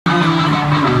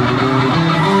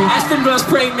Human versus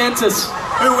praying mantis.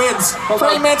 Who wins?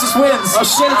 Praying mantis wins. Oh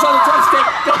shit, it's on the drumstick.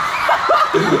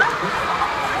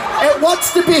 It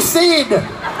wants to be seen.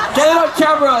 Get it on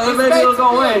camera, then maybe it'll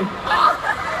go away.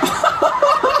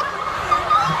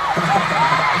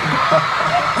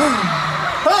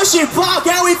 Hershey, Clark,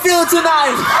 how we feeling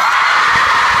tonight?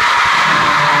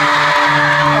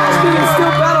 It's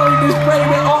still battling this praying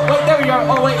mantis. Oh wait, there we go.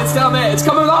 Oh wait, it's down there. It's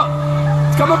coming up.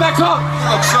 It's coming back up. You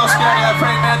look so scared of that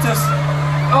praying mantis.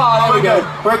 Oh, there we go.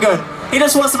 We're good. He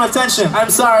just wants some attention.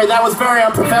 I'm sorry, that was very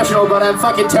unprofessional, but I'm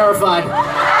fucking terrified.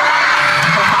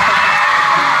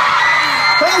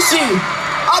 Hershey,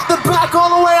 up the back,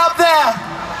 all the way up there.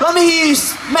 Let me hear you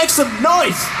make some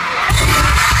noise.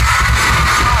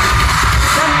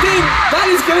 That thing, that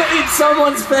is gonna eat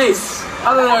someone's face.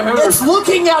 I don't know who. It's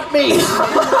looking at me.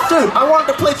 Dude, I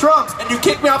wanted to play drums, and you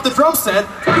kicked me off the drum set.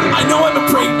 I know I'm a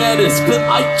praying mantis, but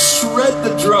I shred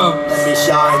the drum. Let me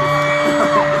shine.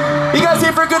 You guys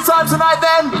here for a good time tonight,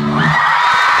 then?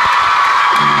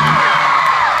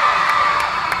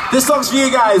 This song's for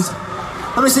you guys.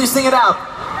 Let me see you sing it out. 1,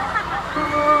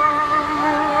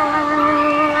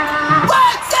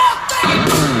 2,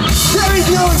 3. There is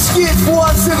no excuse for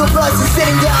one single person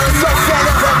sitting down and so stand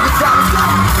up every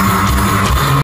time.